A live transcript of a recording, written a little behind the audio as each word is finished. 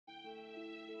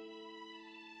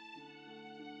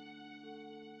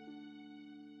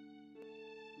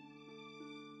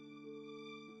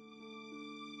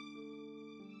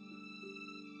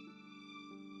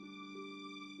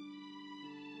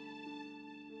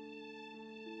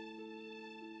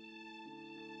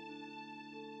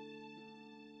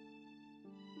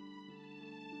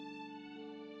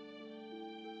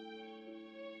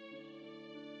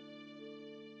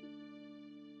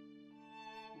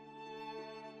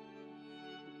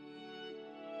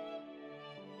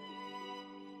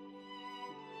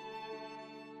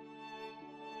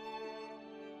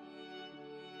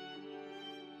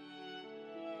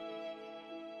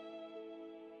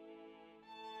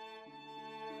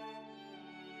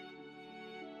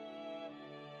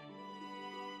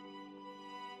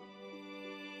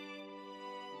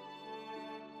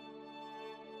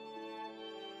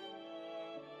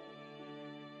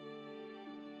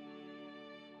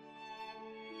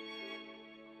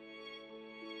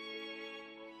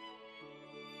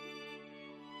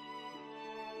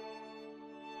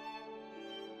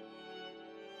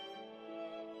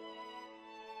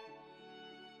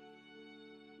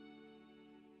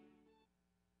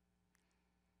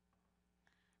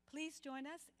Please join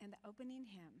us in the opening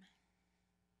hymn.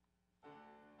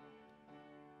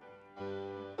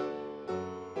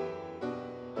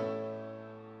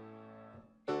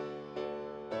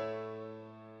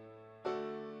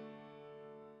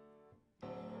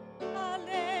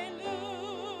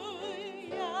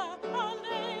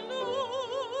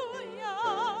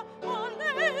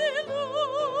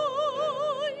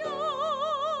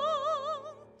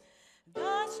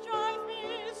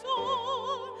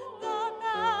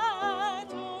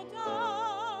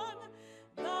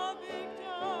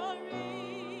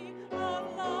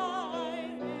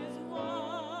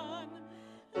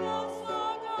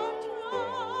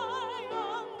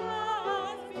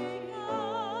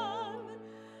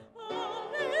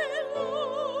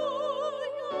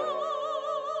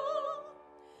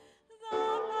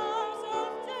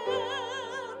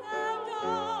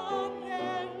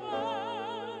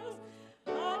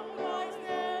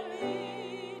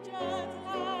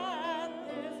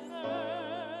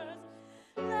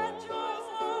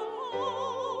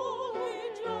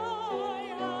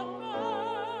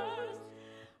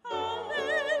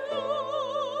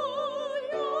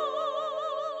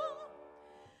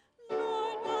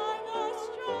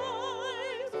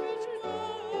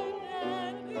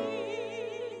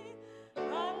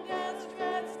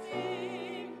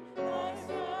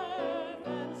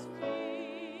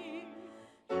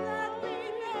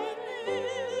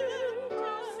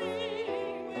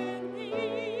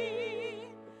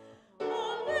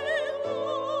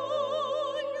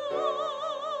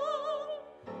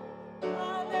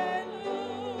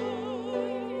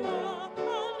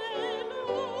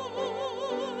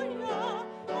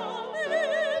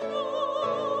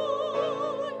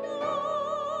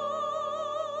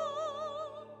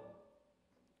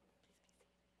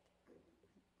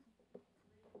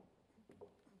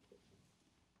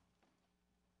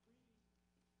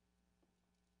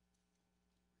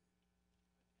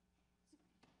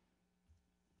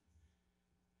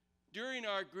 During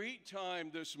our greet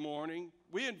time this morning,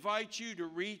 we invite you to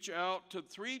reach out to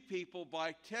 3 people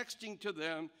by texting to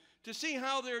them to see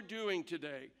how they're doing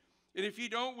today. And if you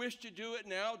don't wish to do it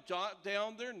now, jot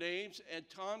down their names and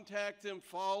contact them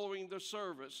following the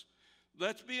service.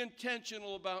 Let's be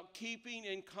intentional about keeping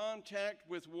in contact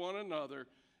with one another,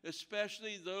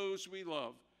 especially those we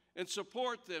love, and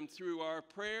support them through our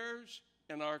prayers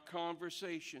and our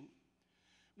conversation.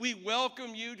 We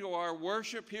welcome you to our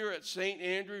worship here at St.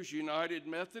 Andrew's United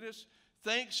Methodist.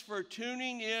 Thanks for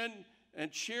tuning in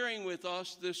and sharing with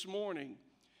us this morning.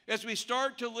 As we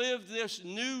start to live this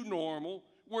new normal,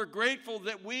 we're grateful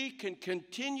that we can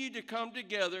continue to come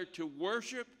together to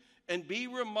worship and be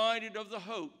reminded of the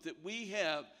hope that we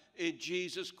have in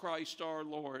Jesus Christ our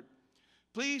Lord.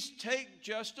 Please take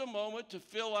just a moment to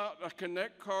fill out a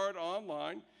Connect card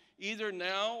online, either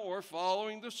now or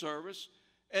following the service,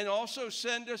 and also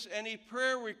send us any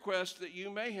prayer requests that you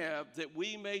may have that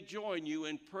we may join you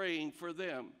in praying for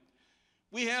them.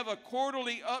 We have a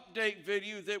quarterly update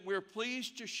video that we're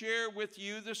pleased to share with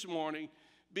you this morning,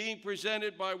 being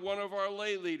presented by one of our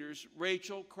lay leaders,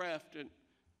 Rachel Crafton.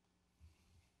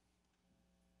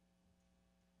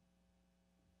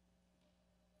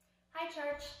 Hi,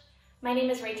 church. My name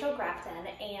is Rachel Grafton,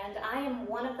 and I am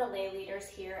one of the lay leaders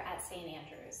here at St.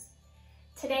 Andrew's.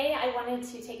 Today, I wanted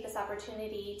to take this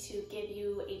opportunity to give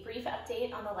you a brief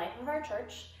update on the life of our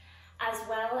church, as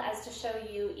well as to show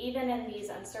you, even in these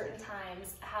uncertain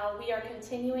times, how we are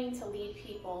continuing to lead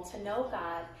people to know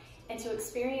God and to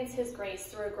experience His grace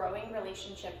through a growing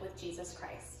relationship with Jesus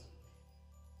Christ.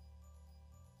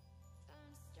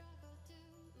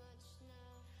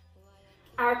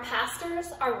 Our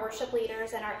pastors, our worship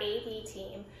leaders, and our AV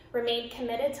team remain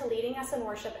committed to leading us in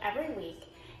worship every week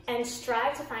and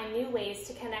strive to find new ways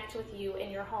to connect with you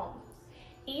in your home.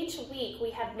 Each week,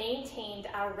 we have maintained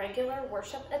our regular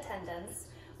worship attendance,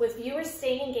 with viewers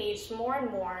staying engaged more and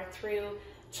more through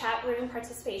chat room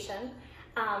participation,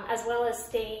 as well as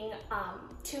staying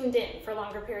tuned in for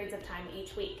longer periods of time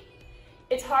each week.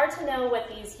 It's hard to know what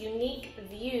these unique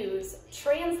views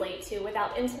translate to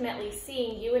without intimately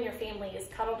seeing you and your families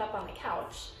cuddled up on the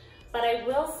couch, but I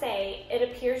will say it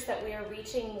appears that we are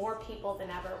reaching more people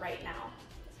than ever right now.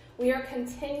 We are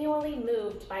continually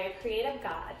moved by a creative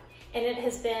God, and it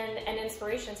has been an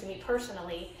inspiration to me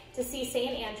personally to see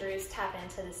St. Andrew's tap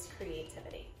into this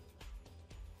creativity.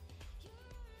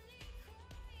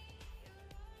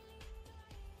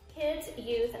 Kids,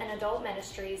 youth, and adult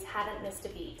ministries haven't missed a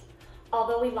beat.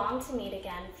 Although we long to meet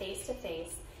again face to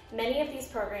face, many of these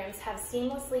programs have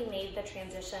seamlessly made the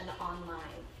transition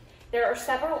online. There are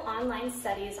several online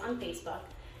studies on Facebook,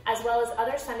 as well as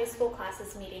other Sunday school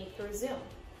classes meeting through Zoom.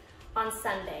 On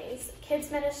Sundays,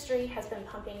 Kids Ministry has been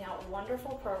pumping out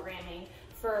wonderful programming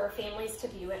for families to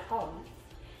view at home.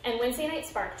 And Wednesday Night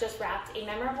Spark just wrapped a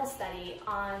memorable study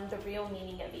on the real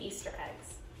meaning of Easter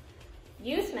eggs.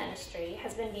 Youth Ministry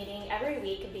has been meeting every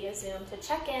week via Zoom to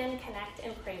check in, connect,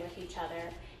 and pray with each other.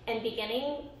 And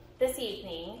beginning this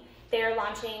evening, they are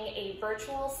launching a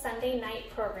virtual Sunday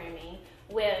night programming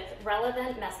with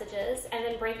relevant messages and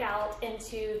then break out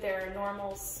into their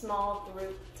normal small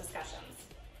group discussions.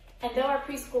 And though our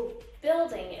preschool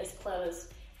building is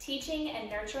closed, teaching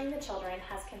and nurturing the children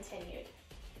has continued,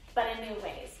 but in new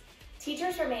ways.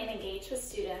 Teachers remain engaged with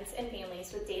students and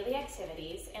families with daily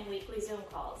activities and weekly Zoom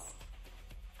calls.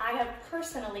 I have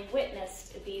personally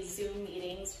witnessed these Zoom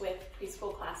meetings with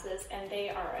preschool classes, and they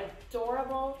are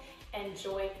adorable and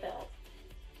joy-filled.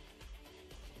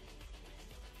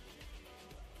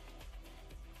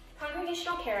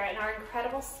 Congregational Care and our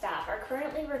incredible staff are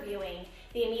currently reviewing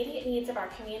the immediate needs of our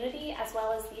community as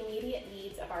well as the immediate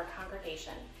needs of our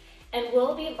congregation, and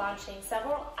we'll be launching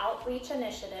several outreach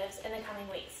initiatives in the coming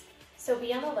weeks, so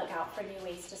be on the lookout for new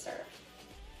ways to serve.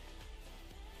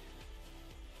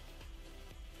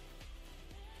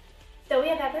 Though we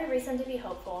have every reason to be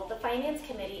hopeful, the Finance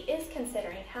Committee is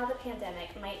considering how the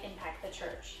pandemic might impact the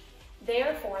church.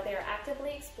 Therefore, they are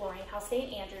actively exploring how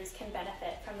St. Andrews can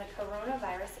benefit from the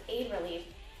Coronavirus Aid Relief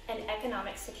and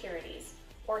Economic Securities,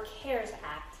 or CARES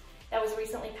Act, that was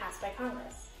recently passed by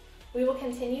Congress. We will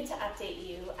continue to update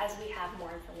you as we have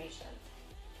more information.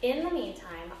 In the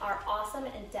meantime, our awesome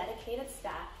and dedicated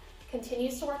staff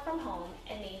continues to work from home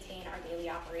and maintain our daily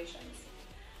operations.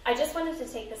 I just wanted to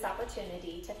take this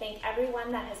opportunity to thank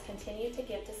everyone that has continued to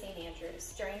give to St.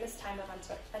 Andrews during this time of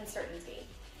uncertainty.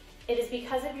 It is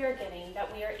because of your giving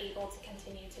that we are able to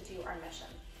continue to do our mission.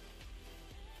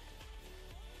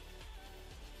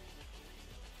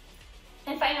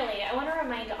 And finally, I want to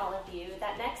remind all of you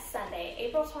that next Sunday,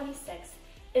 April 26th,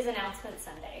 is Announcement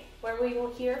Sunday, where we will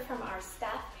hear from our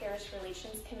Staff Parish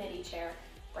Relations Committee Chair,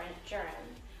 Brent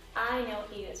Jurin. I know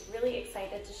he is really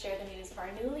excited to share the news of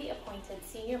our newly appointed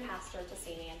senior pastor to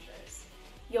St. Andrews.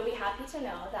 You'll be happy to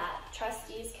know that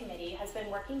Trustees Committee has been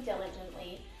working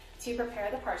diligently to prepare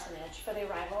the parsonage for the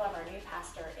arrival of our new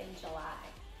pastor in July.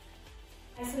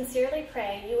 I sincerely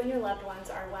pray you and your loved ones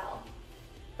are well,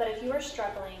 but if you are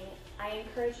struggling, I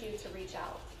encourage you to reach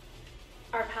out.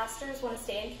 Our pastors want to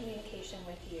stay in communication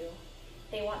with you,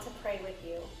 they want to pray with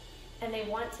you, and they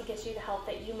want to get you the help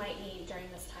that you might need during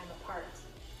this time apart.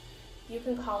 You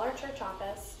can call our church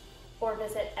office or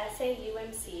visit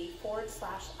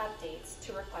saumc.org/updates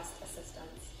to request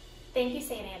assistance. Thank you,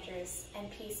 St. Andrews, and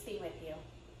peace be with you.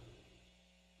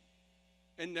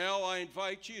 And now I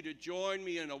invite you to join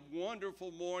me in a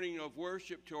wonderful morning of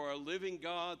worship to our living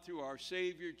God through our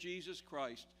Savior Jesus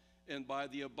Christ and by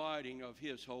the abiding of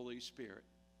His Holy Spirit.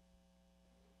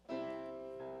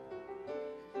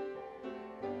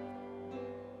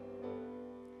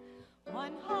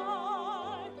 One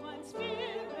heart, one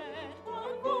spirit,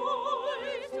 one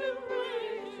voice to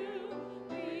praise you.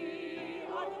 We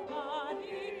are the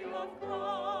body of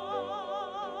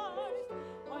Christ.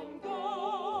 One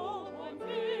goal, one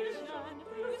vision,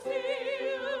 to see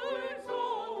you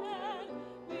exalted.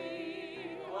 We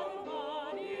are the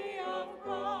body of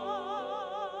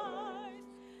Christ.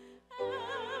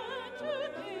 And to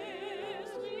this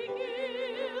we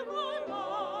give our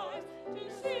lives, to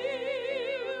see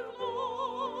you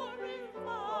glorified.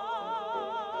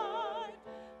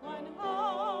 One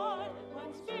heart,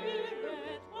 one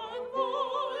spirit, one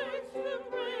voice to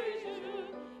praise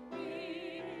you.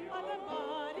 We are the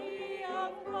body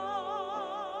of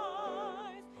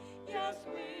Christ. Yes,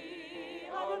 we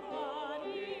are the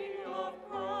body of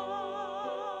Christ.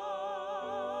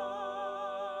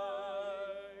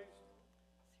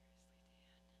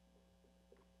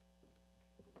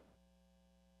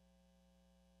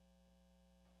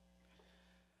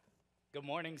 Good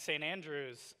morning, St.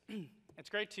 Andrews. It's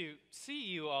great to see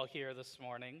you all here this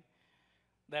morning,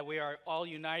 that we are all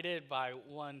united by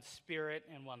one spirit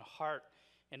and one heart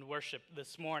in worship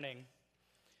this morning.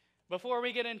 Before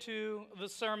we get into the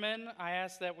sermon, I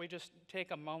ask that we just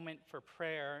take a moment for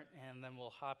prayer, and then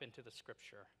we'll hop into the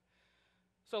scripture.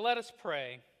 So let us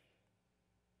pray.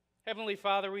 Heavenly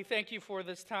Father, we thank you for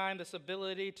this time, this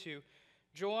ability to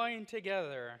join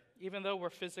together, even though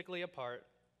we're physically apart,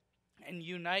 and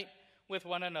unite with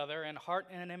one another in heart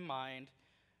and in mind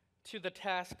to the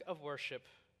task of worship.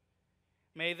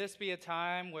 May this be a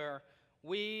time where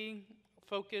we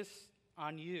focus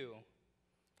on you,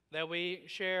 that we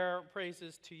share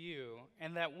praises to you,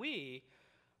 and that we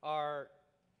are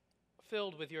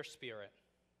filled with your Spirit.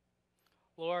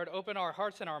 Lord, open our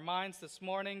hearts and our minds this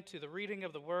morning to the reading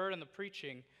of the word and the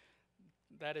preaching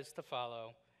that is to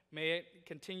follow. May it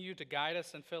continue to guide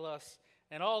us and fill us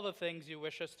in all the things you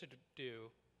wish us to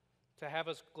do, to have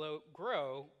us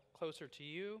grow closer to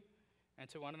you and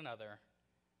to one another.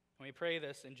 And we pray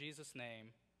this in Jesus' name.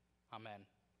 Amen.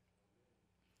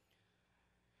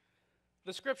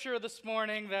 The scripture this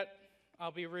morning that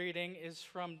I'll be reading is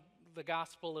from the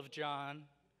Gospel of John,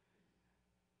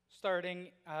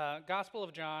 Gospel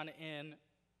of John in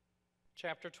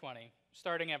chapter 20,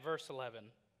 starting at verse 11.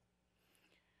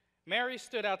 Mary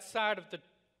stood outside of the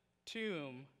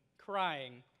tomb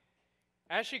crying.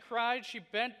 As she cried, she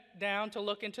bent down to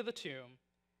look into the tomb,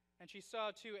 and she saw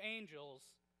two angels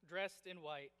dressed in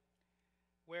white,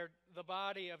 where the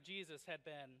body of Jesus had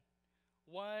been,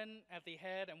 one at the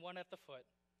head and one at the foot.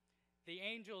 The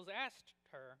angels asked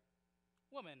her,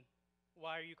 "Woman,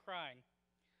 why are you crying?"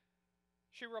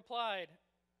 She replied,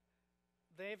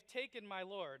 "They've taken my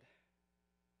Lord,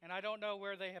 and I don't know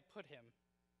where they have put him."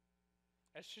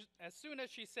 As soon as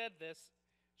she said this,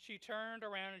 she turned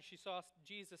around and she saw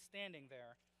Jesus standing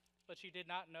there, but she did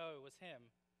not know it was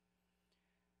him.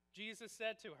 Jesus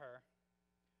said to her,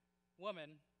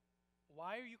 "Woman,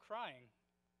 why are you crying?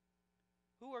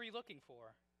 Who are you looking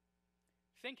for?"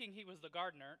 Thinking he was the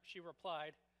gardener, she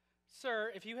replied, "Sir,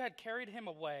 if you had carried him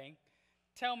away,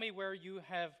 tell me where you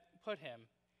have put him,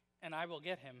 and I will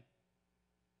get him."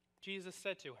 Jesus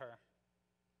said to her,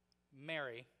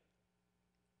 "Mary."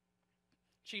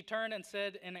 She turned and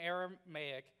said in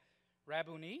Aramaic,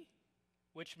 "Rabboni,"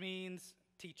 which means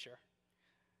teacher.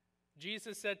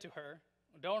 Jesus said to her,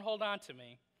 "Don't hold on to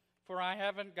me, for I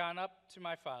haven't gone up to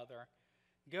my Father.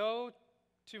 Go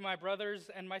to my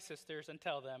brothers and my sisters and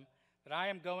tell them that I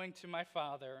am going to my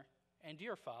Father and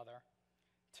your Father,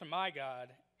 to my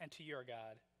God and to your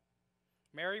God."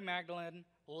 Mary Magdalene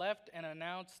left and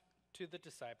announced to the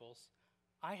disciples,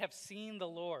 "I have seen the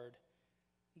Lord."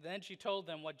 Then she told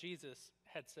them what Jesus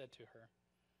had said to her.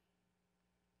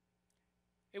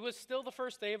 It was still the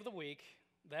first day of the week.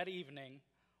 That evening,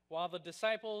 while the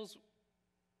disciples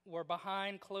were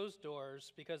behind closed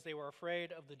doors because they were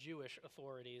afraid of the Jewish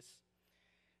authorities,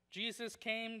 Jesus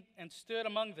came and stood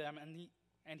among them,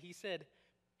 and he said,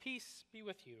 "Peace be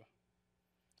with you."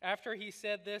 After he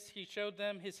said this, he showed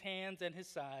them his hands and his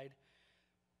side.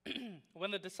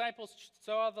 When the disciples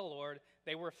saw the Lord,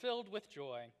 they were filled with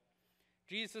joy.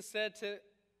 Jesus said to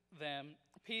them,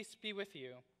 "Peace be with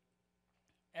you.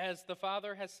 As the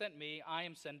Father has sent me, I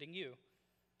am sending you."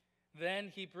 Then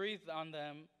he breathed on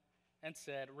them and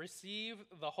said, "Receive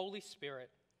the Holy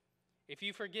Spirit. If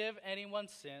you forgive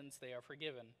anyone's sins, they are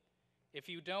forgiven. If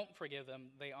you don't forgive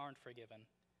them, they aren't forgiven."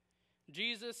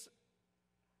 Jesus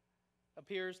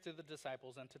appears to the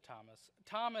disciples and to Thomas.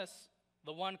 Thomas,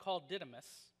 the one called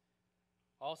Didymus,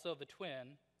 also the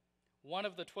twin, one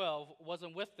of the 12,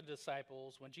 wasn't with the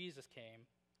disciples when Jesus came.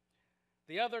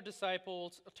 The other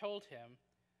disciples told him,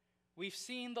 "We've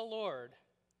seen the Lord."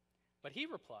 But he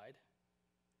replied,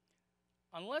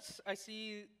 "Unless I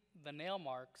see the nail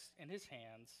marks in his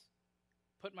hands,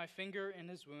 put my finger in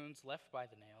his wounds left by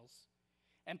the nails,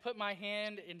 and put my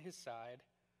hand in his side,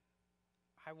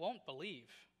 I won't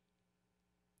believe."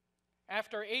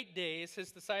 After 8 days,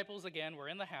 his disciples again were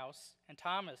in the house, and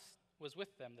Thomas was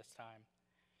with them this time.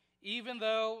 Even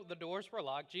though the doors were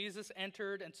locked, Jesus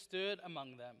entered and stood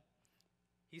among them.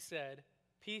 He said,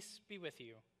 "Peace be with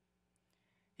you."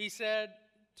 He said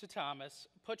to Thomas,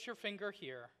 "Put your finger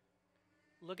here.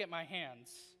 Look at my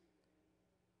hands.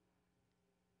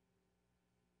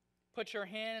 Put your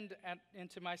hand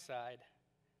into my side.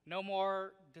 No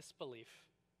more disbelief.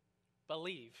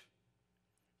 Believe."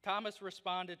 Thomas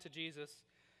responded to Jesus,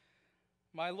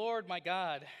 "My Lord, my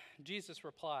God." Jesus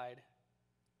replied,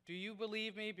 "Do you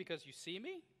believe me because you see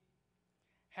me?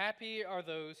 Happy are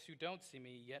those who don't see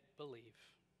me yet believe."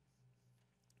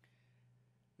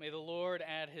 May the Lord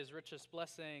add his richest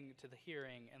blessing to the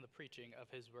hearing and the preaching of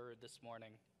his word this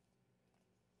morning.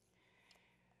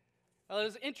 Well, it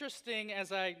was interesting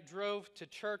as I drove to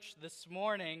church this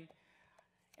morning,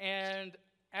 and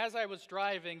as I was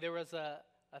driving, there was a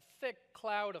thick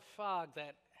cloud of fog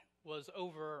that was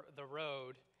over the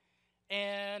road,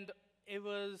 and it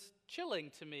was chilling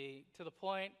to me to the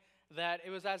point that it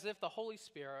was as if the Holy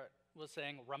Spirit was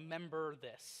saying, "Remember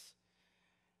this."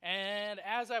 And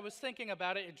as I was thinking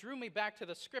about it, it drew me back to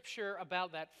the scripture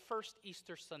about that first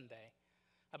Easter Sunday,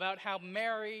 about how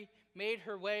Mary made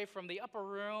her way from the upper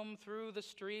room through the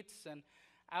streets and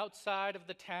outside of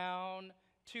the town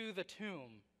to the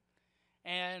tomb.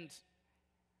 And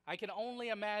I can only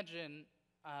imagine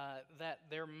that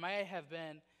there may have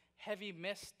been heavy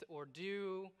mist or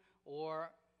dew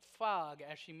or fog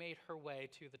as she made her way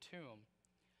to the tomb.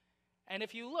 And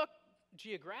if you look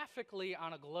geographically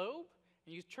on a globe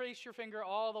and you trace your finger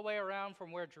all the way around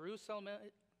from where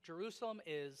Jerusalem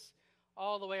is,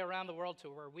 all the way around the world to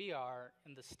where we are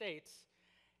in the States,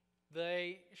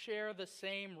 they share the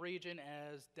same region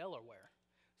as Delaware.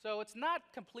 So it's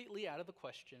not completely out of the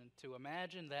question to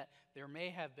imagine that there may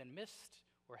have been mist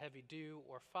or heavy dew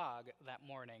or fog that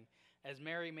morning as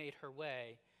Mary made her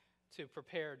way to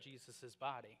prepare Jesus'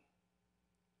 body.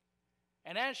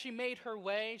 And as she made her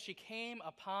way, she came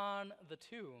upon the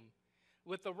tomb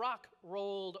with the rock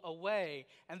rolled away,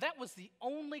 and that was the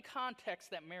only context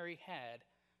that Mary had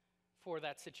for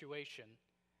that situation.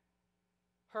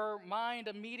 Her mind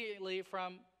immediately,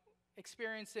 from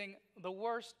experiencing the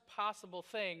worst possible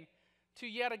thing to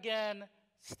yet again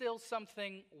still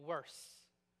something worse.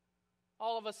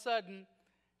 All of a sudden,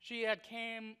 she had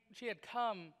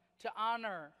come to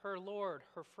honor her Lord,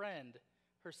 her friend,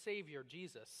 her Savior,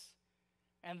 Jesus.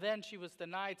 And then she was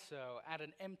denied so at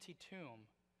an empty tomb.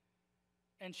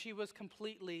 And she was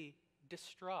completely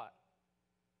distraught.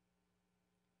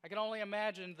 I can only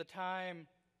imagine the time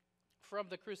from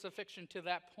the crucifixion to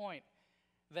that point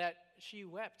that she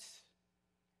wept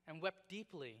and wept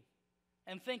deeply.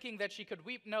 And thinking that she could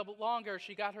weep no longer,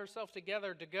 she got herself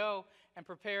together to go and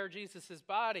prepare Jesus'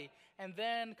 body. And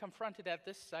then, confronted at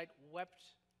this sight, wept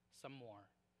some more.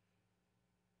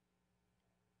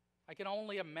 I can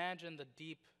only imagine the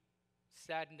deep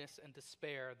sadness and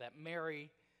despair that Mary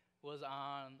was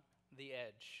on the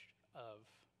edge of.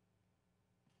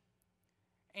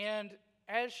 And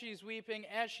as she's weeping,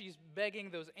 as she's begging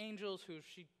those angels who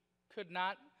she could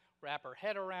not wrap her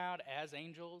head around as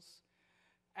angels,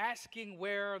 asking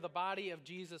where the body of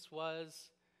Jesus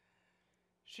was,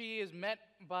 she is met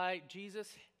by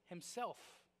Jesus himself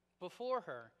before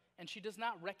her, and she does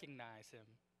not recognize him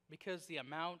because the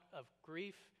amount of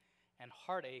grief and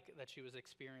heartache that she was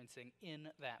experiencing in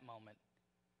that moment.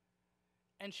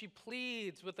 And she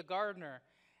pleads with the gardener,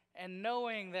 and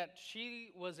knowing that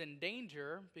she was in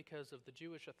danger because of the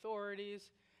Jewish authorities,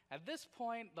 at this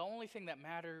point, the only thing that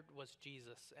mattered was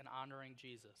Jesus and honoring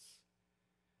Jesus.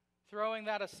 Throwing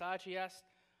that aside, she asked,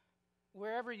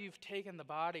 "Wherever you've taken the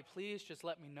body, please just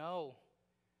let me know.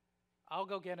 I'll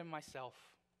go get him myself."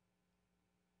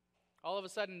 All of a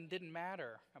sudden, it didn't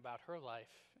matter about her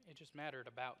life. It just mattered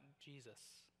about Jesus.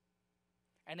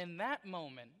 And in that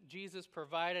moment, Jesus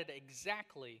provided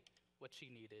exactly what she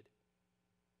needed.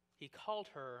 He called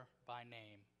her by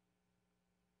name,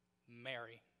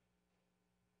 Mary.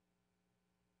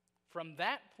 From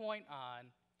that point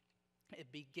on,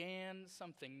 it began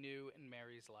something new in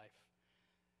Mary's life.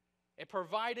 It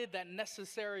provided that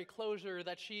necessary closure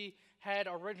that she had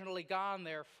originally gone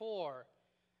there for.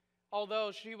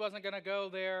 Although she wasn't going to go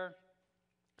there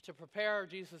to prepare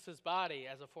Jesus' body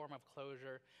as a form of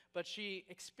closure, but she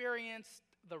experienced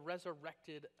the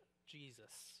resurrected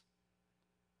Jesus.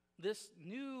 This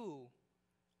new,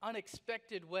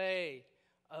 unexpected way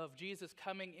of Jesus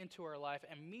coming into her life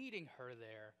and meeting her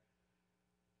there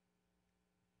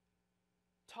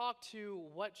talked to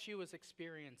what she was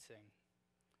experiencing.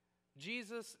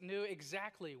 Jesus knew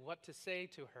exactly what to say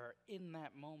to her in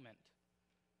that moment.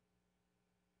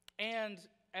 And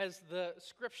as the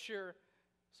scripture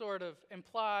sort of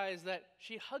implies, that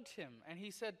she hugged him and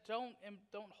he said, don't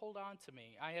hold on to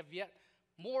me. I have yet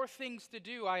more things to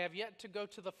do. I have yet to go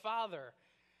to the Father.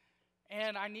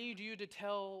 And I need you to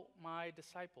tell my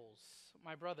disciples,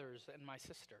 my brothers and my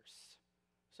sisters.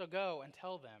 So go and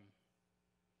tell them.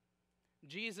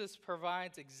 Jesus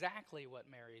provides exactly what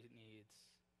Mary needs.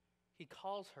 He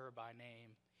calls her by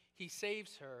name. He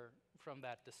saves her from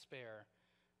that despair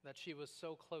that she was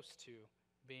so close to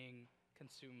being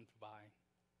consumed by.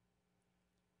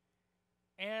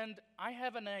 And I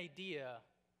have an idea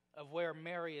of where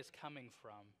Mary is coming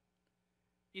from.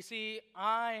 You see,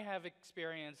 I have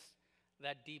experienced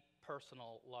that deep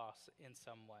personal loss in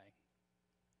some way.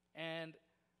 And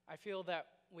I feel that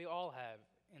we all have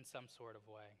in some sort of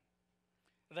way.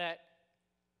 That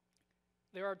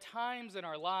there are times in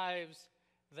our lives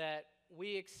that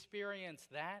we experience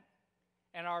that,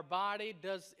 and our body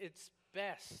does its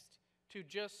best to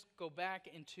just go back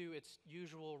into its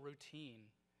usual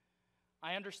routine.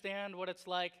 I understand what it's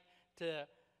like to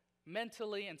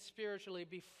mentally and spiritually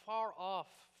be far off,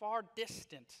 far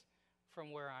distant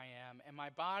from where I am, and my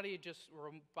body just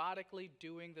robotically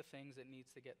doing the things it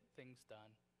needs to get things done.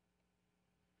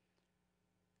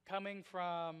 Coming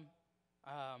from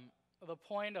the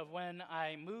point of when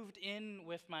I moved in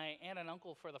with my aunt and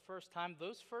uncle for the first time,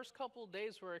 those first couple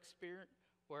days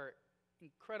were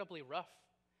incredibly rough.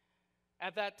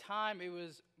 At that time, it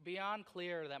was beyond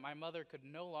clear that my mother could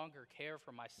no longer care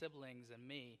for my siblings and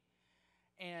me.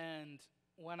 And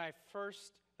when that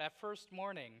first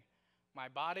morning, My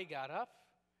body got up,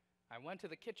 I went to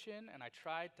the kitchen, and I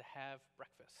tried to have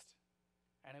breakfast.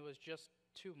 And it was just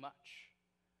too much.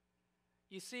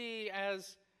 You see,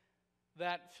 as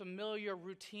that familiar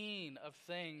routine of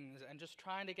things and just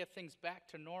trying to get things back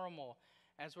to normal,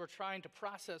 as we're trying to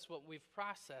process what we've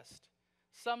processed,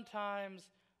 sometimes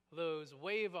those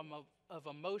wave of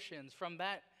emotions from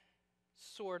that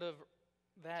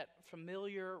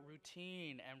familiar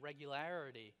routine and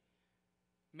regularity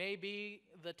may be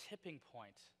the tipping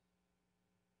point.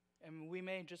 And we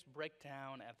may just break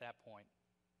down at that point.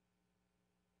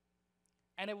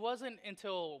 And it wasn't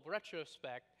until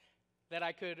retrospect that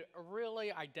I could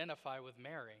really identify with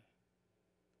Mary.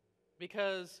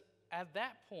 Because at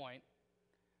that point,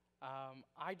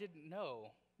 I didn't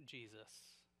know Jesus.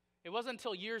 It wasn't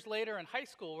until years later in high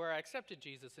school where I accepted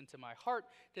Jesus into my heart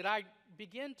did I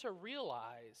begin to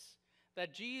realize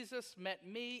that Jesus met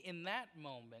me in that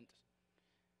moment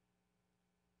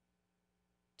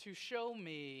to show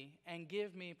me and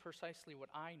give me precisely what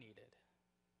I needed.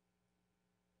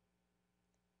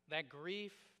 That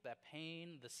grief, that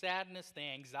pain, the sadness, the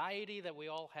anxiety that we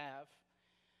all have,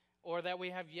 or that we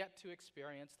have yet to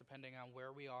experience, depending on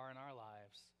where we are in our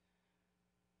lives,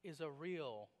 is a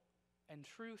real and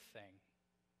true thing.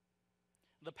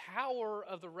 The power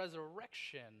of the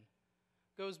resurrection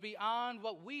goes beyond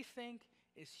what we think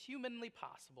is humanly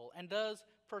possible and does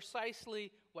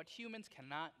precisely what humans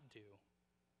cannot do,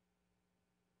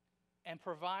 and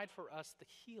provide for us the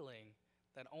healing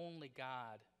that only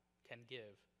God can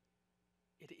give.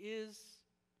 It is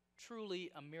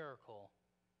truly a miracle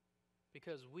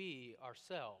because we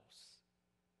ourselves,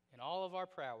 in all of our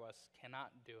prowess,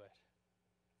 cannot do it.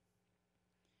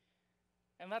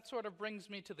 And that sort of brings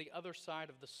me to the other side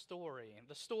of the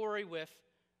story with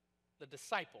the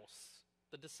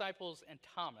disciples and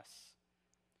Thomas.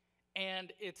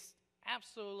 And it's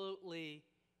absolutely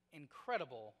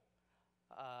incredible,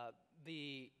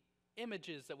 the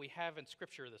images that we have in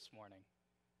Scripture this morning.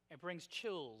 It brings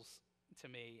chills to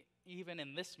me, even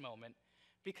in this moment,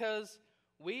 because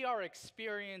we are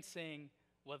experiencing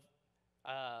what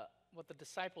the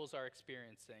disciples are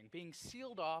experiencing, being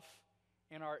sealed off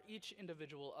in our each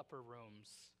individual upper rooms.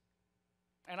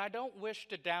 And I don't wish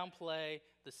to downplay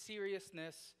the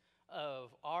seriousness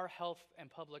of our health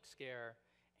and public scare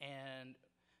and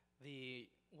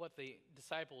what the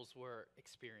disciples were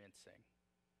experiencing.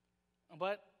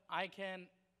 But I can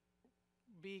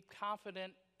be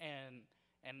confident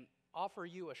and offer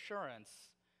you assurance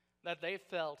that they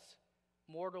felt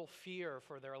mortal fear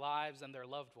for their lives and their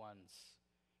loved ones.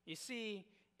 You see,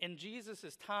 in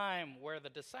Jesus' time, where the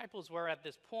disciples were at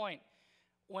this point,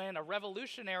 when a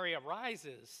revolutionary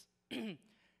arises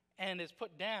and is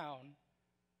put down,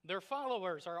 their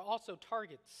followers are also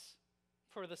targets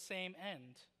for the same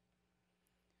end.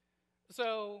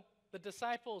 So the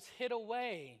disciples hid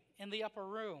away in the upper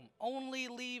room, only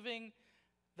leaving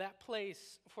that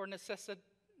place for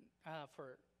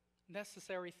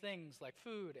necessary things like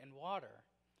food and water.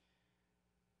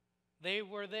 They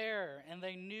were there and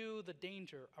they knew the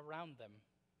danger around them.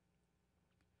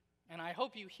 And I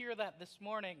hope you hear that this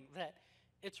morning, that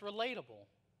it's relatable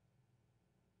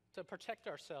to protect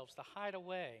ourselves, to hide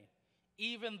away,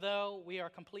 even though we are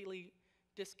completely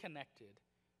disconnected.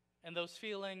 And those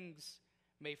feelings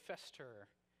may fester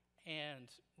and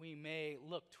we may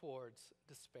look towards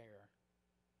despair.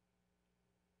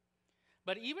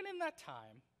 But even in that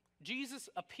time, Jesus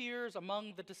appears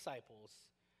among the disciples.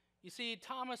 You see,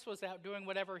 Thomas was out doing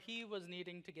whatever he was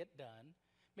needing to get done.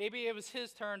 Maybe it was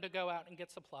his turn to go out and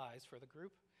get supplies for the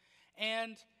group.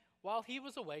 And while he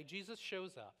was away, Jesus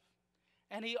shows up.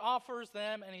 And he offers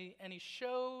them, and he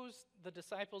shows the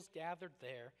disciples gathered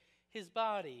there his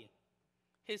body,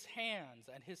 his hands,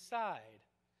 and his side,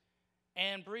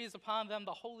 and breathes upon them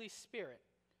the Holy Spirit.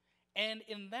 And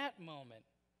in that moment,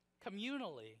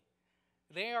 communally,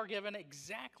 they are given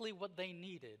exactly what they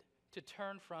needed to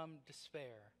turn from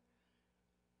despair.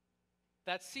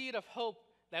 That seed of hope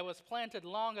that was planted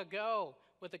long ago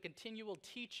with the continual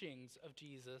teachings of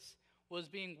Jesus was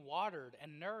being watered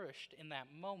and nourished in that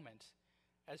moment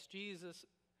as Jesus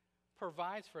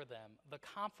provides for them the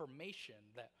confirmation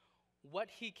that what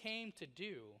he came to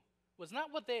do was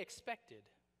not what they expected,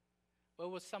 but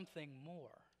was something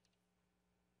more.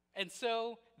 And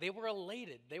so they were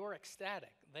elated, they were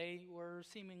ecstatic, they were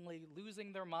seemingly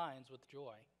losing their minds with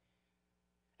joy.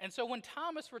 And so when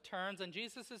Thomas returns and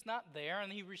Jesus is not there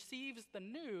and he receives the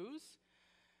news,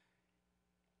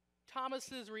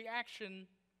 Thomas's reaction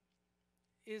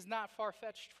is not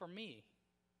far-fetched for me,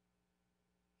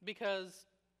 because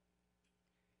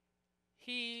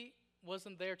he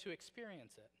wasn't there to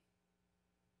experience it.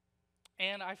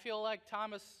 And I feel like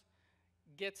Thomas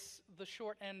gets the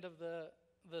short end of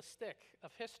the stick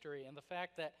of history and the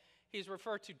fact that he's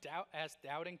referred to as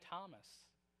Doubting Thomas.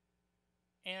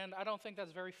 And I don't think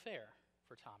that's very fair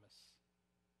for Thomas.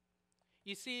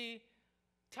 You see,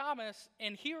 Thomas,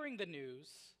 in hearing the news,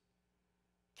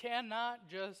 cannot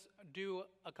just do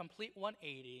a complete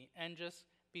 180 and just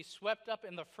be swept up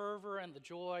in the fervor and the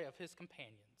joy of his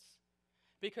companions.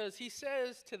 Because he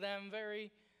says to them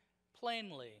very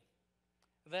plainly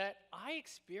that I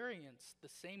experienced the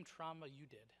same trauma you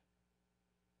did.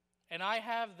 And I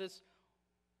have this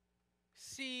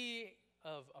sea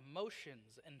of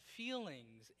emotions and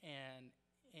feelings and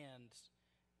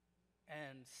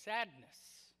sadness.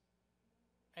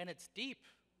 And it's deep.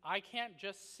 I can't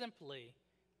just simply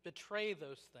betray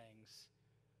those things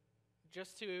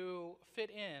just to fit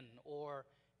in or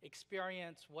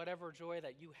experience whatever joy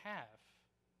that you have.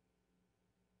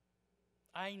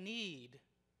 I need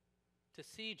to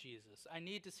see Jesus. I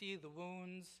need to see the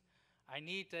wounds. I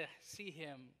need to see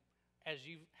him as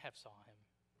you have saw him.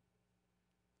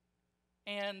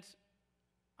 And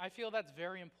I feel that's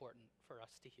very important for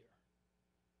us to hear.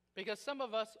 Because some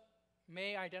of us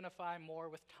may identify more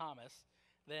with Thomas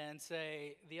than,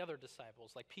 say, the other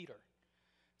disciples, like Peter.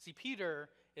 See, Peter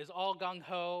is all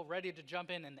gung-ho, ready to jump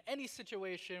in any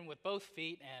situation with both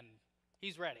feet, and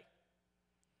he's ready.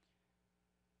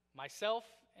 Myself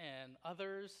and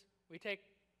others, we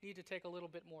need to take a little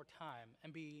bit more time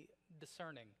and be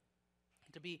discerning,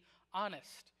 to be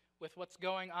honest with what's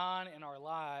going on in our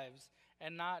lives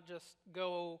and not just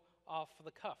go off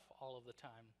the cuff all of the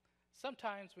time.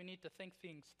 Sometimes we need to think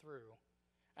things through.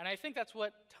 And I think that's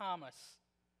what Thomas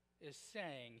is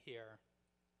saying here.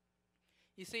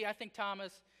 You see, I think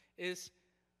Thomas is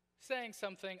saying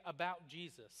something about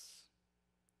Jesus.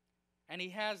 And he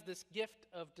has this gift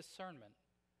of discernment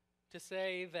to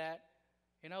say that,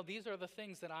 these are the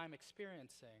things that I'm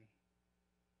experiencing.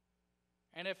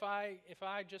 And if I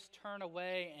just turn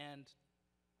away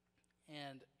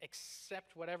and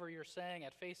accept whatever you're saying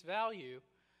at face value,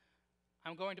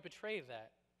 I'm going to betray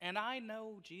that. And I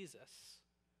know Jesus,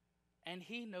 and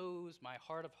he knows my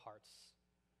heart of hearts.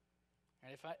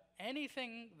 And if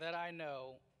anything that I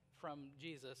know from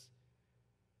Jesus,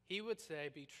 he would say,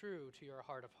 be true to your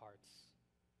heart of hearts.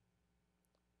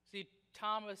 See,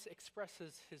 Thomas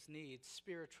expresses his needs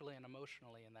spiritually and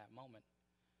emotionally in that moment.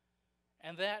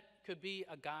 And that could be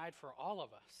a guide for all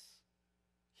of us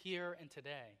here and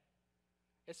today,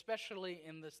 especially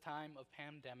in this time of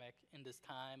pandemic, in this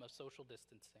time of social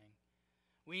distancing.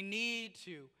 We need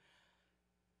to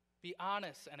be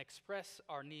honest and express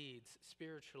our needs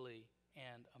spiritually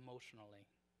and emotionally.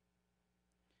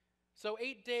 So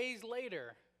 8 days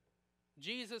later,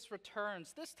 Jesus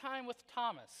returns, this time with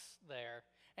Thomas there,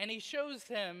 and he shows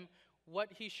him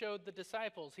what he showed the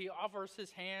disciples. He offers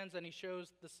his hands and he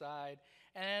shows the side.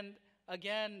 And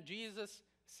again, Jesus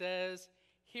says,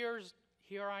 here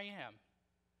I am.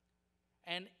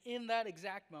 And in that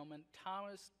exact moment,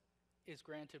 Thomas is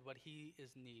granted what he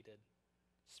is needed,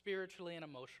 spiritually and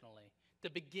emotionally, to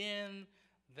begin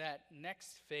that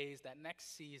next phase, that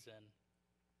next season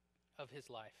of his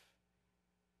life,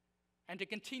 and to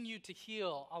continue to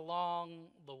heal along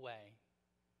the way.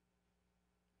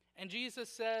 And Jesus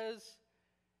says,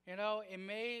 it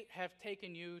may have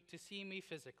taken you to see me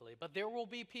physically, but there will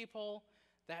be people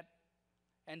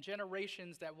and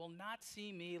generations that will not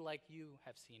see me like you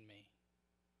have seen me.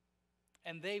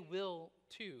 And they will,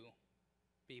 too,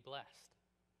 be blessed.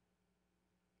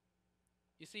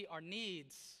 You see, our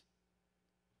needs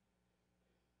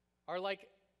are like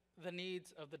the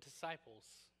needs of the disciples.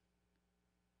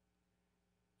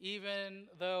 Even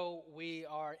though we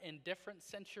are in different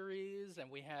centuries and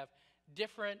we have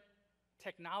different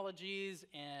technologies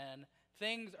and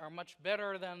things are much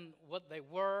better than what they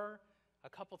were a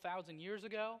couple thousand years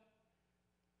ago,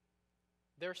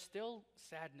 there's still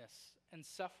sadness and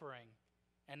suffering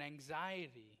and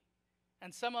anxiety.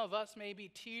 And some of us may be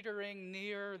teetering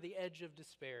near the edge of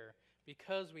despair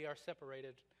because we are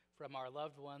separated from our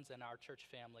loved ones and our church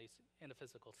families in a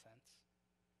physical sense.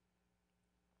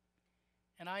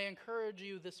 And I encourage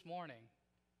you this morning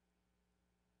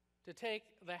to take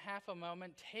the half a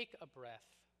moment, take a breath.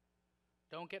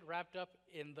 Don't get wrapped up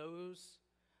in those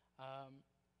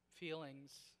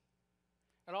feelings.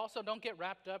 And also don't get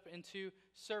wrapped up into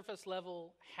surface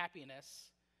level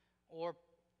happiness or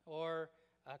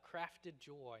crafted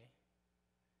joy.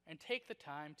 And take the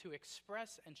time to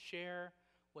express and share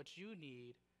what you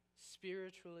need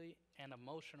spiritually and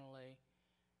emotionally,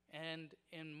 and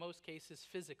in most cases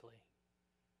physically.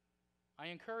 I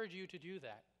encourage you to do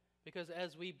that, because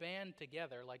as we band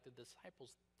together like the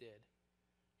disciples did,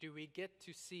 do we get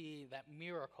to see that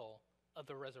miracle of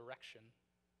the resurrection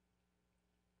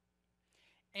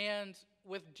And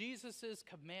with Jesus'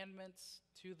 commandments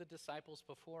to the disciples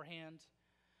beforehand,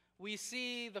 we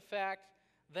see the fact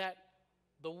that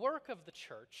the work of the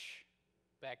church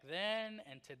back then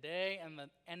and today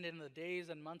and in the days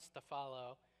and months to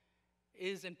follow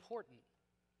is important.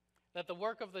 That the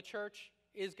work of the church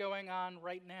is going on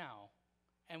right now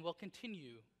and will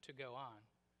continue to go on.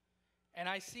 And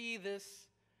I see this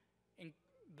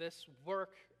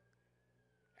work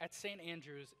at St.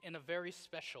 Andrew's in a very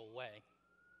special way.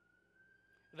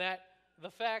 That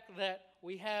the fact that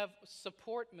we have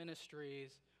support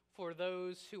ministries for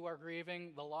those who are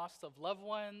grieving the loss of loved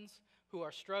ones, who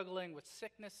are struggling with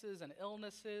sicknesses and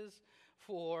illnesses,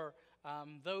 for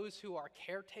those who are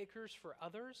caretakers for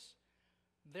others,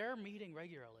 they're meeting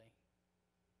regularly.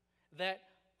 That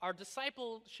our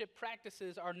discipleship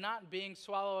practices are not being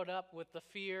swallowed up with the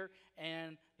fear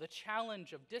and the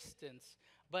challenge of distance,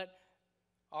 but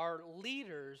our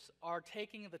leaders are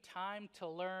taking the time to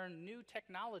learn new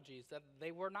technologies that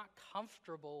they were not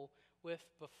comfortable with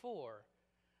before,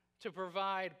 to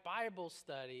provide Bible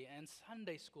study and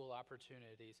Sunday school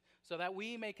opportunities so that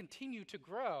we may continue to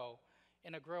grow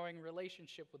in a growing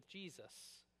relationship with Jesus.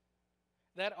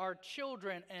 That our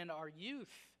children and our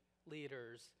youth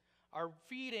leaders are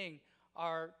feeding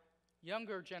our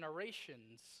younger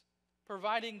generations,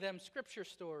 providing them scripture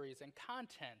stories and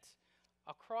content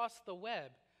across the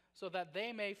web so that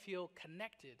they may feel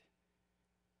connected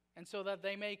and so that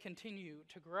they may continue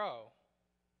to grow.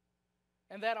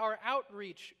 And that our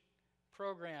outreach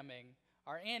programming,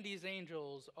 our Andy's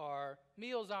Angels, our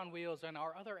Meals on Wheels, and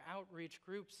our other outreach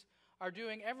groups are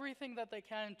doing everything that they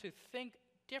can to think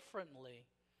differently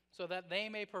so that they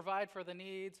may provide for the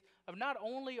needs of not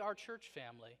only our church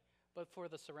family, but for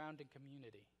the surrounding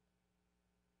community.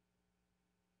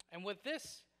 And with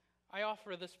this, I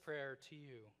offer this prayer to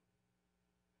you,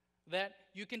 that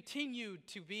you continue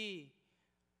to be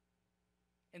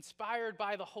inspired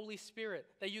by the Holy Spirit,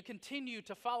 that you continue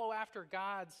to follow after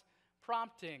God's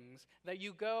promptings, that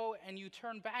you go and you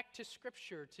turn back to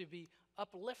Scripture to be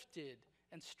uplifted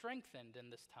and strengthened in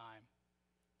this time.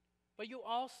 But you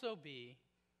also be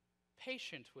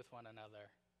patient with one another.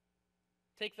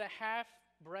 Take the half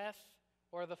breath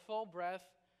or the full breath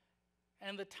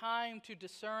and the time to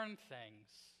discern things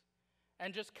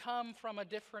and just come from a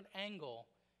different angle,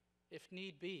 if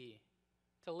need be,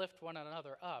 to lift one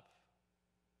another up.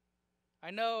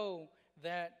 I know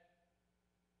that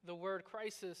the word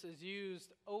crisis is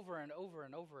used over and over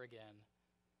and over again,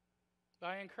 but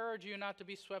I encourage you not to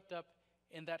be swept up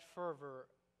in that fervor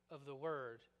of the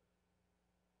word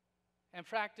and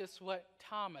practice what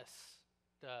Thomas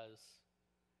does,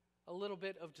 a little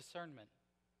bit of discernment.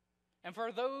 And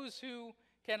for those who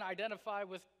can identify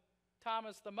with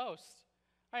Thomas the most,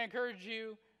 I encourage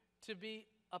you to be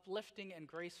uplifting and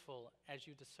graceful as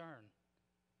you discern.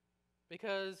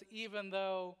 Because even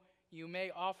though you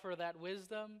may offer that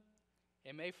wisdom,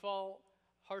 it may fall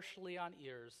harshly on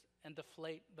ears and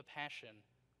deflate the passion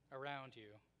around you.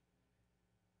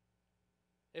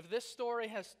 If this story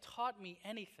has taught me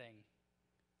anything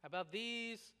about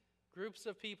these groups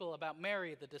of people, about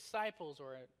Mary, the disciples,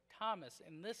 or Thomas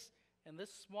in this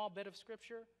small bit of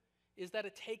Scripture, is that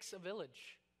it takes a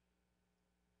village.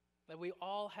 That we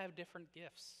all have different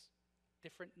gifts,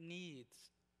 different needs,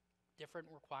 different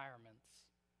requirements,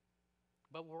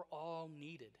 but we're all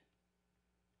needed.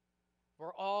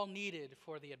 We're all needed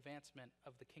for the advancement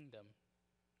of the kingdom.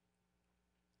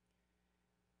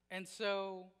 And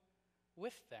so,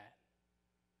 with that,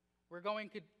 we're going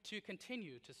to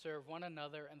continue to serve one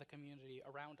another and the community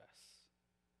around us.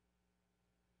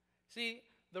 See,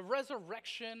 the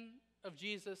resurrection of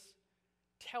Jesus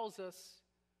tells us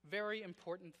very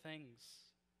important things.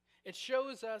 It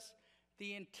shows us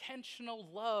the intentional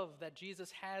love that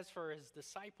Jesus has for his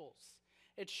disciples.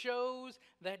 It shows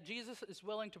that Jesus is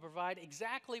willing to provide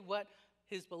exactly what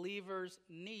his believers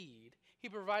need. He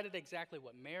provided exactly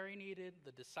what Mary needed,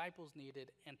 the disciples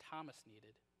needed, and Thomas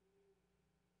needed,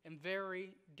 in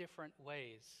very different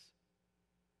ways.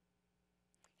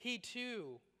 He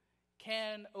too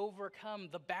can overcome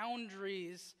the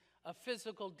boundaries of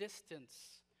physical distance.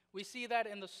 We see that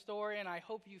in the story, and I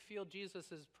hope you feel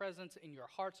Jesus' presence in your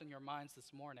hearts and your minds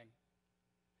this morning.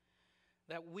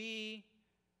 That we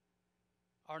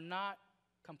are not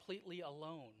completely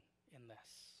alone in this.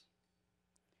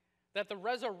 That the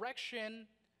resurrection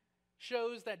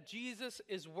shows that Jesus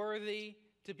is worthy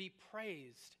to be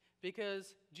praised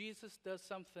because Jesus does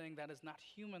something that is not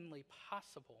humanly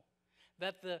possible.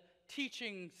 That the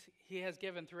teachings he has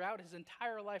given throughout his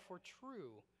entire life were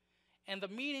true, and the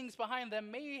meanings behind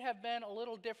them may have been a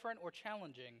little different or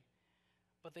challenging,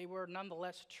 but they were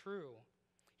nonetheless true.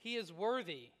 He is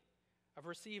worthy of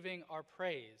receiving our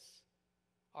praise,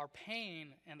 our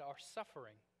pain, and our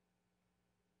suffering.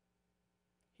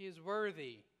 He is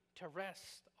worthy to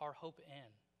rest our hope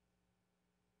in.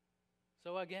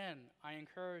 So again, I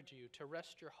encourage you to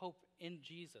rest your hope in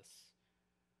Jesus.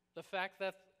 The fact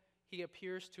that he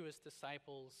appears to his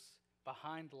disciples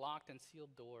behind locked and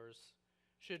sealed doors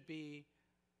should be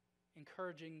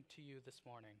encouraging to you this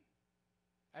morning.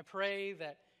 I pray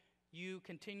that you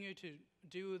continue to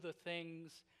do the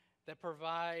things that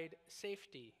provide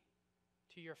safety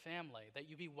to your family, that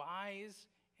you be wise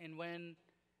in when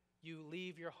you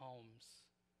leave your homes,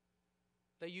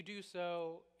 that you do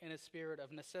so in a spirit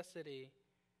of necessity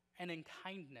and in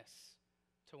kindness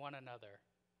to one another,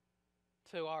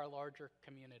 to our larger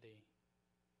community.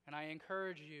 And I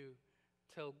encourage you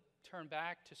to turn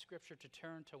back to Scripture, to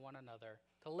turn to one another,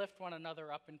 to lift one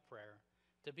another up in prayer,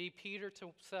 to be Peter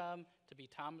to some, to be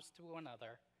Thomas to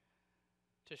another,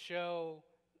 to show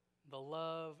the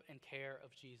love and care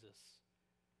of Jesus,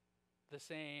 the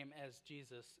same as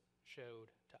Jesus showed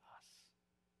to us.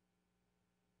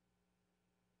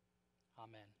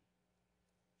 Amen.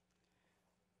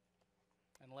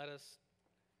 And let us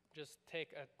just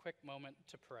take a quick moment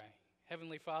to pray.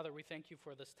 Heavenly Father, we thank you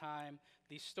for this time,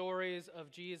 these stories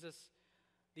of Jesus,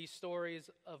 these stories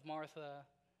of Martha,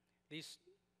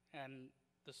 and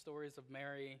the stories of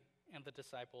Mary and the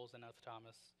disciples and of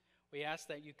Thomas. We ask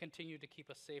that you continue to keep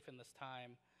us safe in this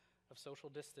time of social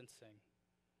distancing,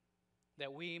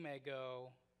 that we may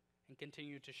go and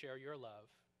continue to share your love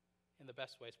in the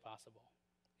best ways possible.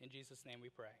 In Jesus' name we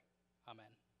pray. Amen.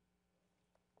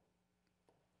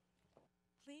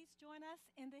 Please join us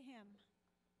in the hymn.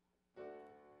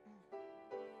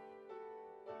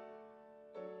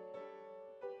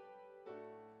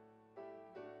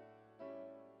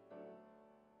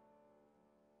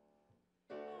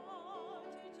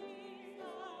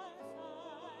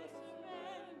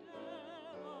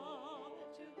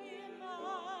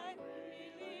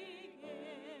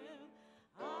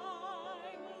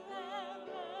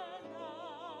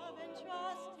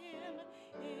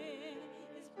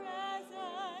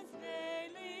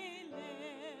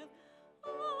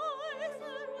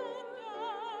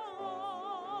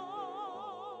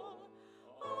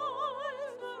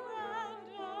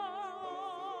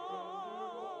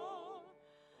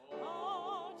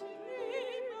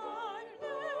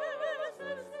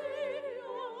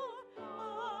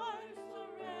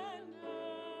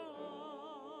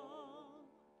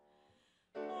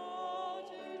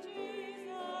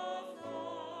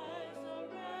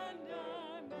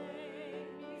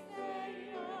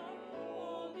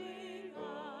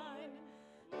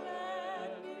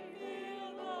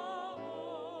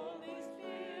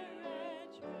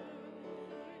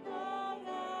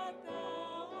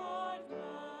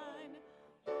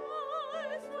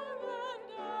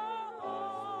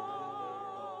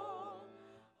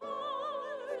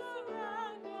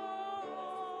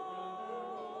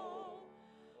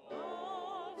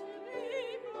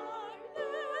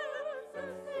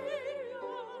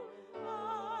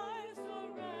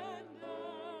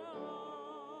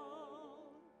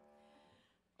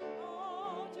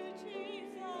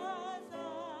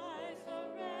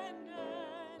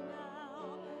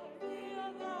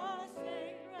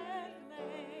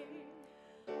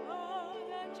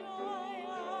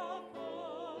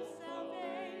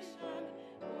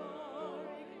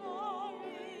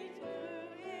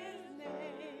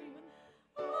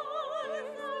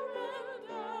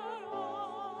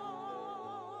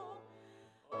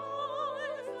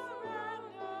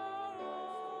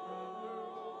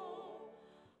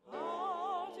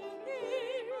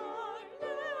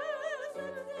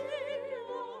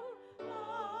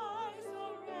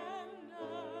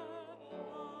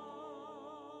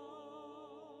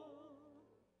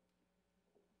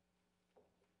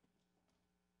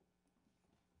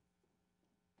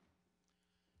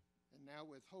 Now,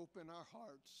 with hope in our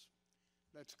hearts,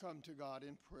 let's come to God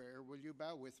in prayer. Will you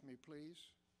bow with me, please?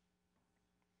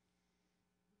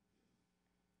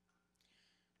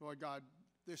 Lord God,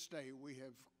 this day we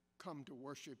have come to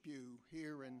worship you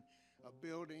here in a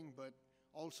building, but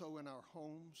also in our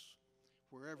homes,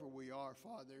 wherever we are,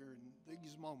 Father. In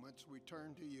these moments, we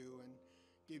turn to you and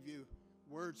give you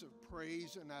words of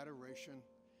praise and adoration.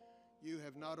 You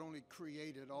have not only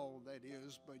created all that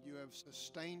is, but you have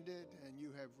sustained it and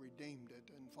you have redeemed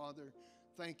it. And Father,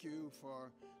 thank you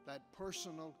for that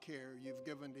personal care you've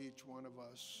given to each one of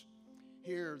us.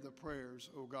 Hear the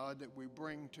prayers, O God, that we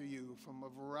bring to you from a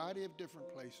variety of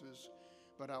different places,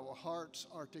 but our hearts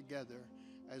are together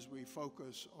as we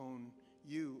focus on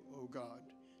you, O God,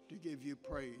 to give you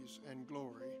praise and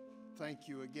glory. Thank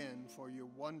you again for your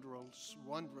wondrous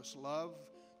love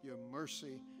your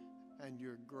mercy, and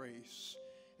your grace.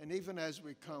 And even as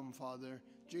we come, Father,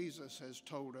 Jesus has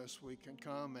told us we can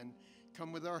come and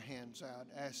come with our hands out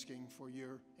asking for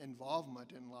your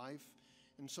involvement in life.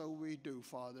 And so we do,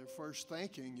 Father, first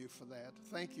thanking you for that.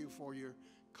 Thank you for your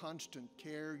constant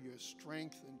care, your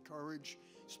strength and courage,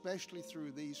 especially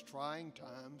through these trying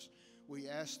times. We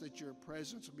ask that your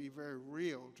presence be very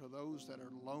real to those that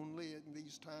are lonely in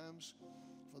these times,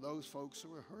 for those folks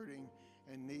who are hurting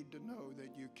and need to know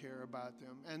that you care about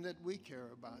them and that we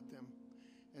care about them.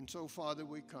 And so, Father,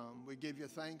 we come. We give you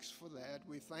thanks for that.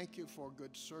 We thank you for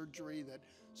good surgery that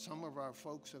some of our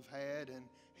folks have had, and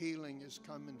healing is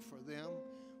coming for them.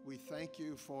 We thank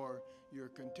you for your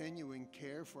continuing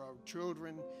care for our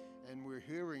children, and we're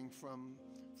hearing from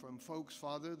folks,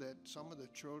 Father, that some of the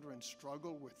children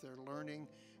struggle with their learning,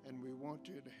 and we want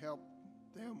you to help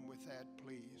them with that,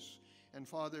 please. And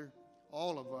Father,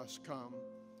 all of us come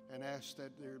and ask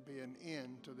that there be an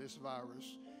end to this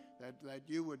virus, that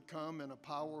you would come in a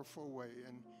powerful way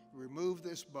and remove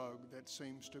this bug that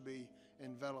seems to be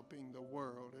enveloping the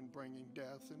world and bringing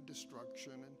death and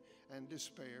destruction and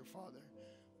despair, Father.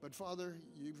 But Father,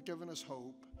 you've given us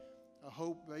hope, a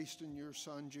hope based in your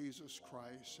Son, Jesus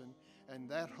Christ, and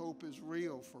that hope is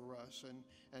real for us.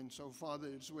 And so, Father,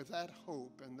 it's with that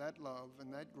hope and that love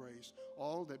and that grace,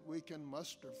 all that we can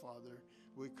muster, Father,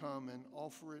 we come and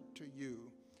offer it to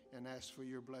you and ask for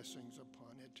your blessings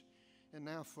upon it. And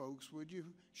now, folks, would you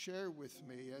share with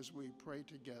me as we pray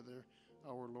together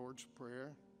our Lord's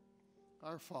Prayer?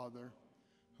 Our Father,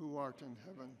 who art in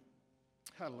heaven,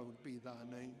 hallowed be thy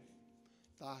name.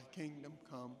 Thy kingdom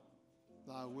come,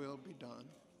 thy will be done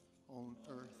on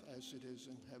earth as it is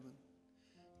in heaven.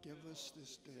 Give us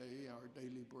this day our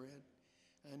daily bread,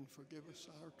 and forgive us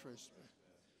our trespass,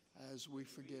 as we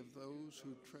forgive those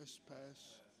who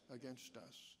trespass against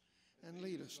us. And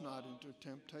lead us not into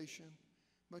temptation,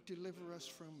 but deliver us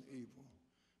from evil.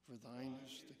 For thine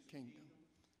is the kingdom,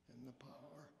 and the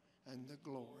power, and the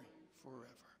glory forever.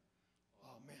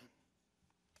 Amen.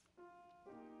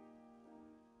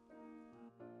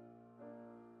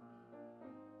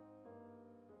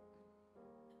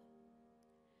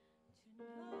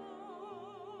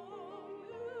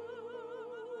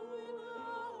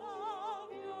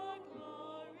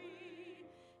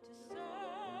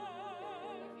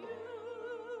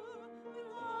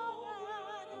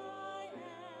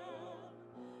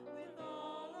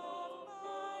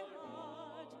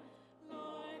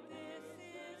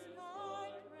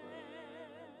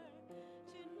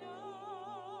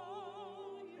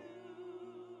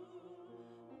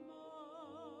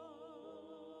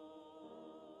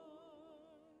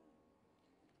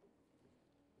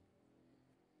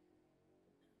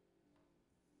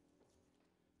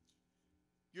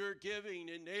 Your giving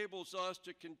enables us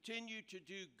to continue to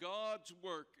do God's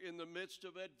work in the midst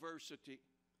of adversity.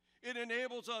 It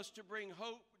enables us to bring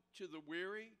hope to the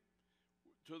weary,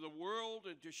 to the world,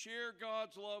 and to share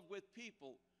God's love with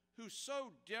people who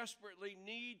so desperately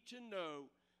need to know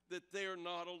that they're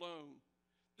not alone.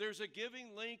 There's a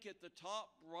giving link at the top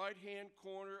right-hand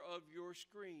corner of your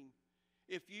screen.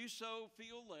 If you so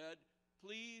feel led,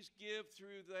 please give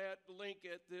through that link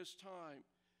at this time.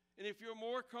 And if you're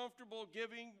more comfortable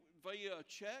giving via a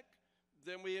check,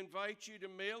 then we invite you to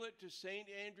mail it to St.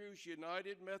 Andrew's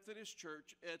United Methodist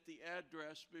Church at the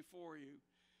address before you.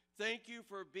 Thank you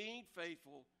for being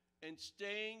faithful and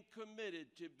staying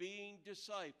committed to being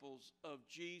disciples of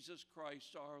Jesus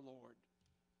Christ our Lord.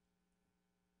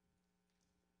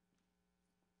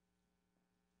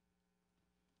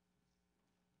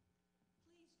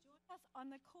 Please join us on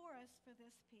the chorus for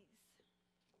this piece.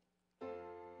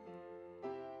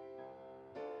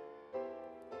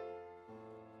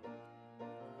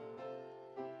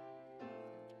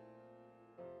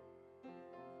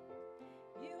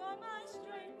 You are my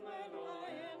strength when I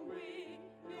am weak.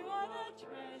 You are the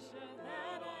treasure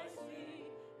that I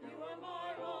see. You are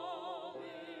my all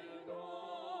in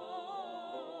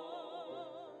all.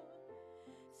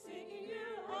 Seeking you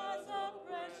as a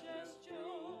precious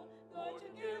jewel, though to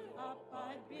give up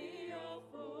I'd be a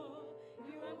fool.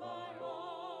 You are my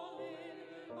all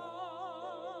in all.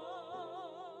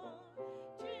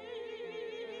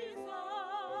 Jesus,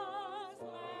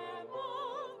 Lamb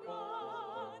of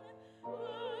God,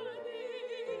 worthy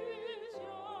is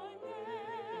your name.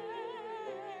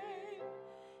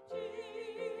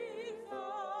 Jesus,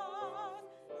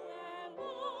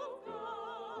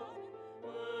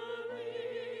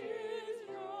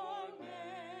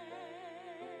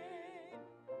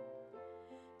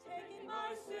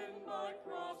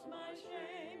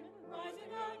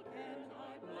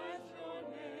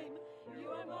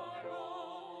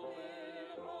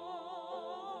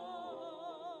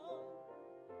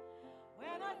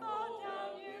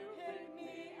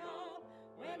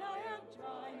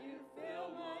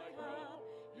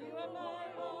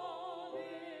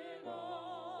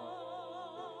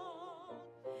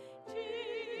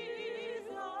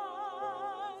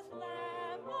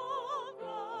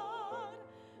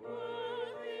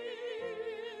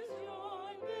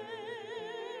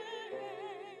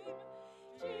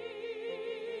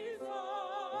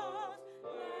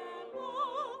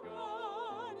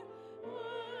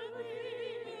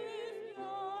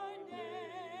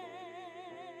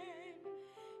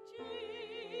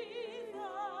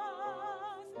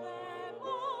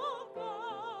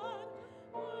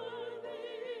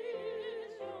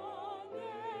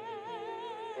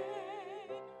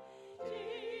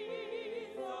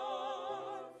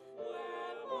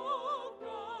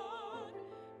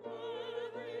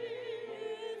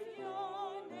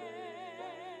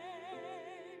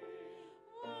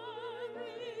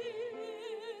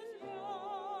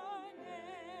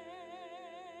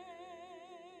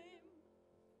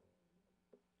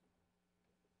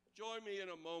 join me in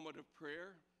a moment of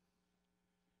prayer?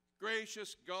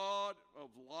 Gracious God of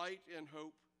light and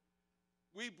hope,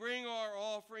 we bring our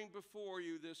offering before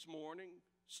you this morning,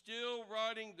 still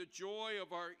writing the joy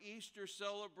of our Easter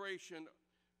celebration,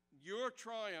 your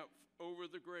triumph over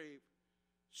the grave.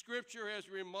 Scripture has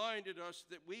reminded us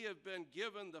that we have been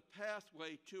given the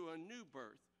pathway to a new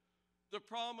birth, the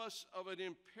promise of an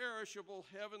imperishable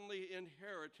heavenly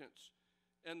inheritance,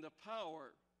 and the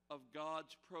power of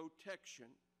God's protection.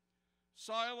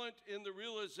 Silent in the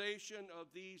realization of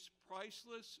these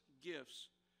priceless gifts,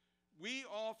 we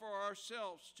offer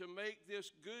ourselves to make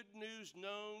this good news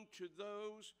known to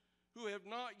those who have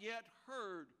not yet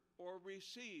heard or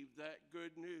received that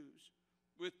good news.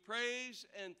 With praise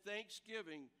and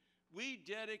thanksgiving, we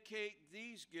dedicate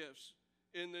these gifts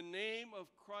in the name of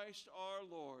Christ our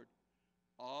Lord.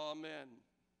 Amen.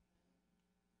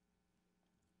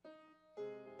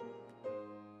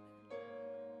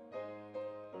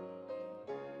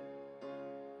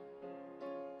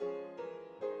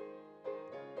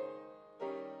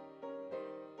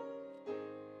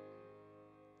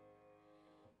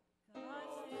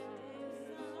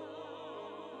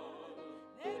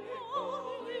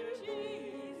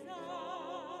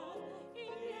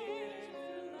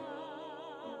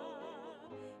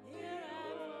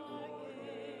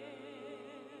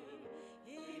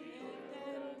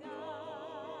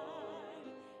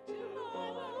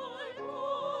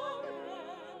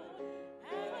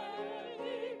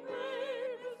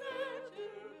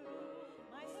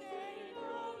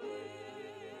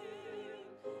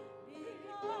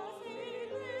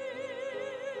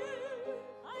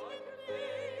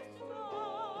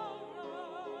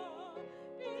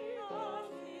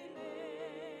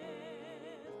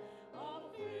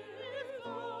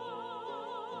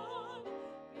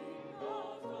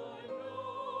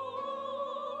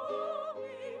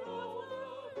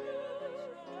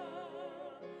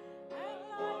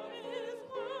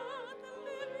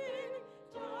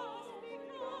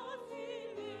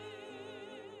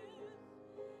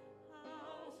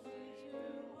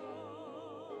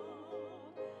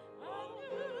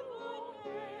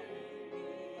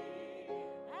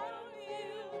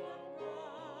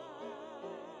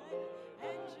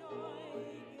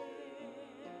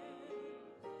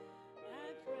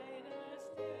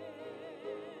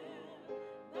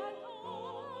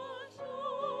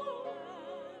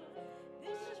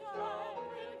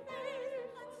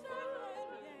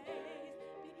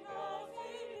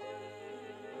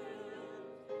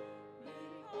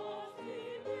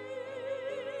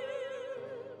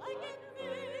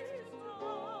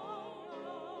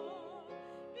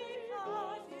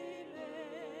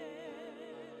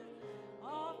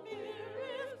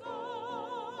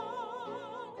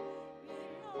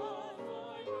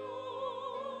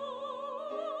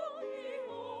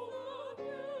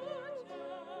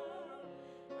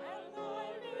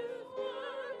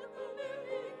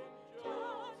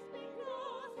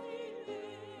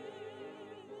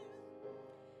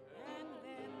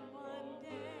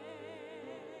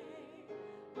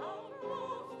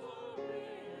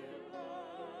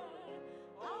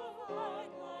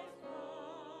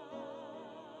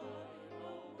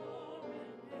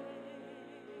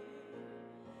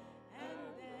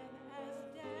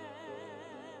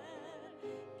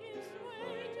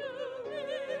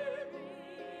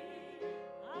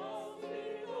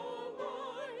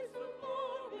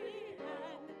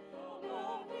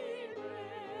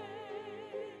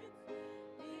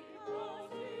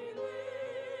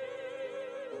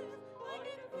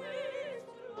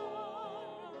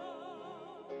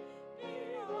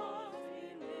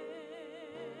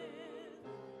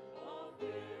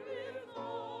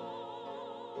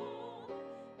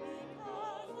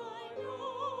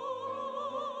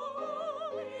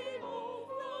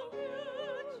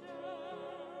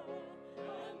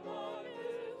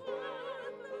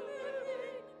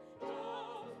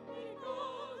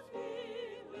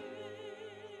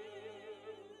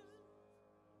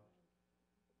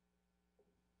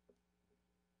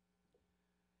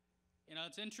 You know,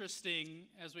 it's interesting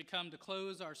as we come to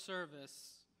close our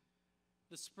service,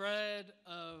 the spread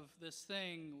of this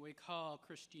thing we call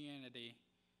Christianity.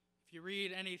 If you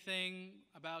read anything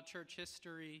about church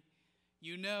history,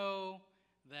 you know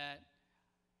that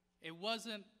it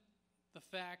wasn't the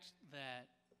fact that,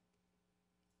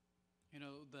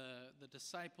 the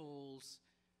disciples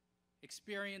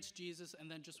experienced Jesus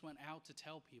and then just went out to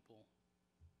tell people.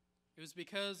 It was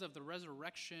because of the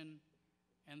resurrection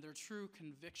and their true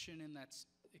conviction in that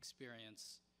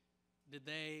experience did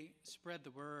they spread the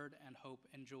word and hope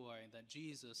and joy that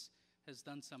Jesus has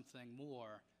done something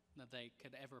more than they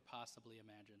could ever possibly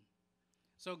imagine.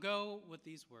 So go with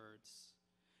these words.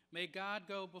 May God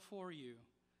go before you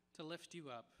to lift you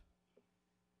up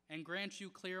and grant you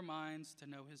clear minds to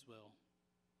know his will,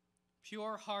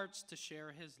 pure hearts to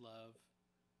share his love,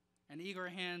 and eager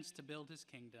hands to build his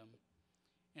kingdom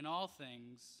in all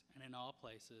things and in all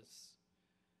places.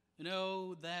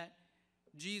 Know that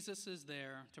Jesus is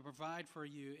there to provide for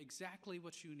you exactly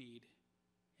what you need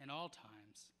in all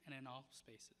times and in all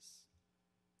spaces.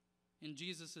 In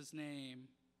Jesus' name,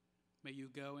 may you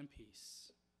go in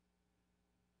peace.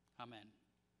 Amen.